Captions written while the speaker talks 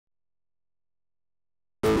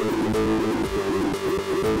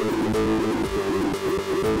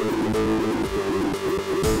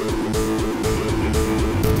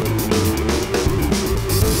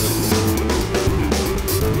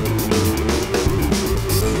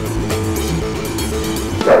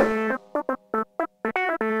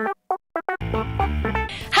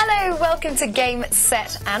to Game,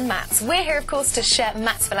 Set and Mats. We're here, of course, to share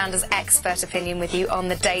Mats Verlander's expert opinion with you on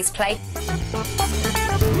the day's play.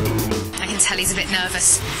 I can tell he's a bit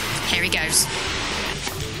nervous. Here he goes.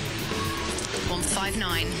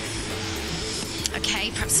 159. Okay,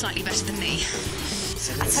 perhaps slightly better than me.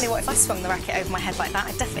 I tell you what, if I swung the racket over my head like that,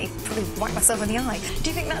 I'd definitely probably whack myself in the eye. Do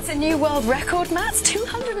you think that's a new world record, Mats?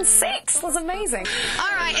 206 was amazing. All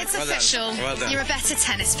right, it's official. Well done. You're a better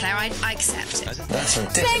tennis player. I accept it. That's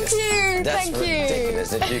ridiculous. Thank you. That's Thank you. ridiculous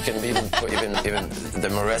that you can even put even the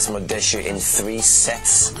Mauresmo Deschu in 3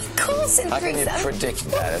 sets. Of course, in 3 sets. How can you predict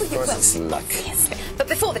that? Of course, it's luck. Yes. But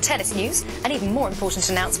before the tennis news, an even more important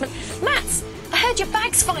announcement, Mats, I heard your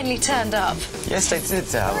bags finally turned up. Yes, they did.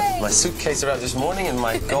 My suitcase arrived this morning and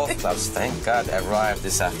my golf clubs, thank God, arrived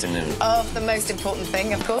this afternoon. Oh, the most important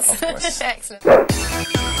thing, of course. Of course. Excellent.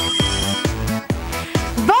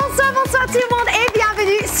 Bonsoir, bonsoir tout le monde et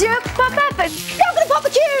bienvenue sur Pop-Up. Welcome to Pop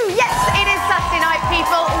the Queue. Yes, it is Saturday night,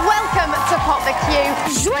 people. Welcome to Pop the Queue.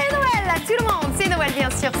 Joyeux Noël à tout le monde. C'est Noël, bien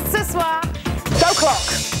sûr, ce soir. Go clock.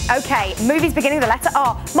 Okay, movies beginning with the letter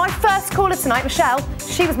R. My first caller tonight, Michelle,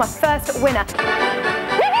 she was my first winner.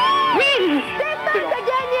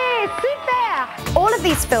 All of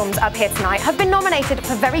these films up here tonight have been nominated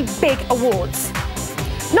for very big awards.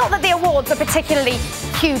 Not that the awards are particularly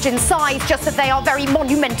huge in size, just that they are very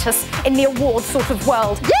monumentous in the awards sort of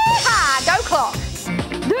world. Yeehaw! Go clock!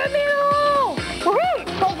 2 000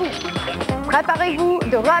 pour vous. Préparez-vous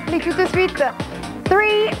de rappeler tout de suite.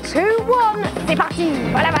 3, 2, 1, c'est parti!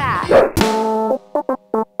 Voilà, voilà!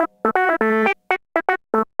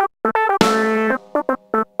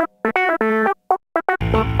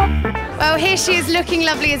 Well, here she is looking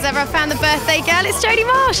lovely as ever. I found the birthday girl. It's Jodie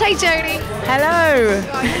Marsh. Hey, Jodie. Hello.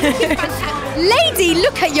 Lady,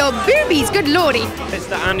 look at your boobies. Good lordy. It's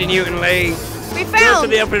the Andy Newton Lee. We Go found to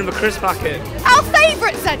the opening of a crisp packet. our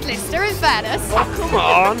favourite scent lister, in fairness. Oh, come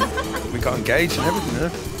on. We got engaged and everything, huh?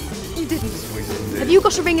 You didn't. We did. Have you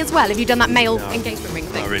got a ring as well? Have you done that male engagement ring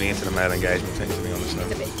thing? Not really into the male engagement thing, to be honest. No.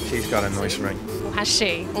 She's got a nice ring. Or has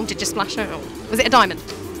she? Or did you splash out? Was it a diamond?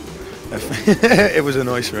 It was a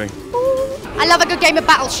nice ring. I love a good game of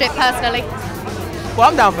Battleship, personally. Well,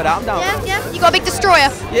 I'm down for that. I'm down. Yeah. You got a big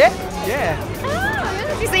destroyer. Yeah.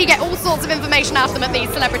 You see, you get all sorts of information out of them at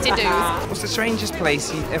these celebrity do's. What's the strangest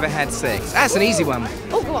place you've ever had sex? That's an easy one.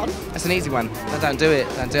 Oh, go on. That's an easy one. No, don't do it.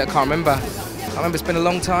 Don't do it. I can't remember. It's been a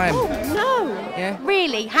long time. Oh, no. Yeah.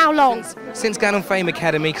 Really? How long? Since going on Fame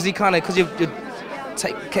Academy, because you're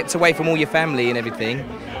kept away from all your family and everything,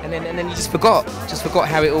 and then you just forgot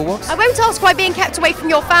how it all was. I won't ask why being kept away from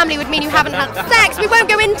your family would mean you haven't had sex. We won't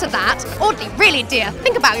go into that. Audley, really, dear,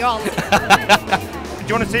 think about your answer. Do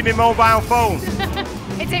you want to see my mobile phone?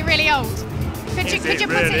 Is it really old? Could you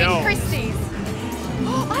put it in Christie's?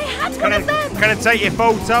 Oh, I had one of them. Can I take your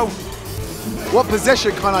photo? What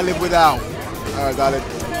possession can't I live without? All right, darling.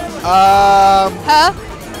 Her?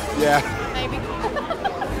 Yeah. Maybe.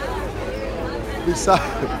 You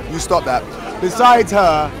stop that. Besides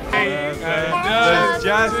her. There's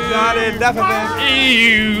just not enough of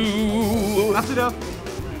it.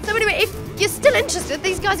 So anyway, if you're still interested,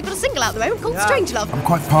 these guys have got a single out at the moment called Strange Love. I'm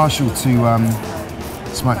quite partial to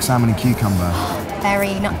smoked salmon and cucumber.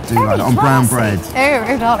 Very nice. Do like that on brown bread.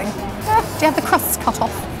 Oh, darling. Do you have the crusts cut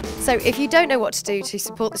off? So if you don't know what to do to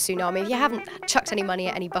support the tsunami, if you haven't chucked any money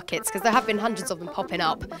at any buckets, because there have been hundreds of them popping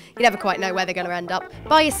up, you never quite know where they're going to end up,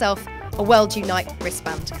 buy yourself a World Unite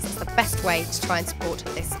wristband, because it's the best way to try and support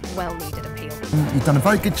this well-needed appeal. You've done a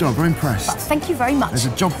very good job, very impressed. Thank you very much. There's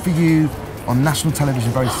a job for you on national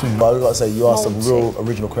television very soon. But I've got to say, you asked some real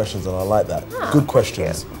original questions and I like that. Good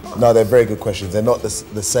questions. No, they're very good questions. They're not the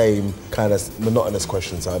same kind of monotonous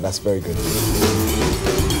questions, so that's very good.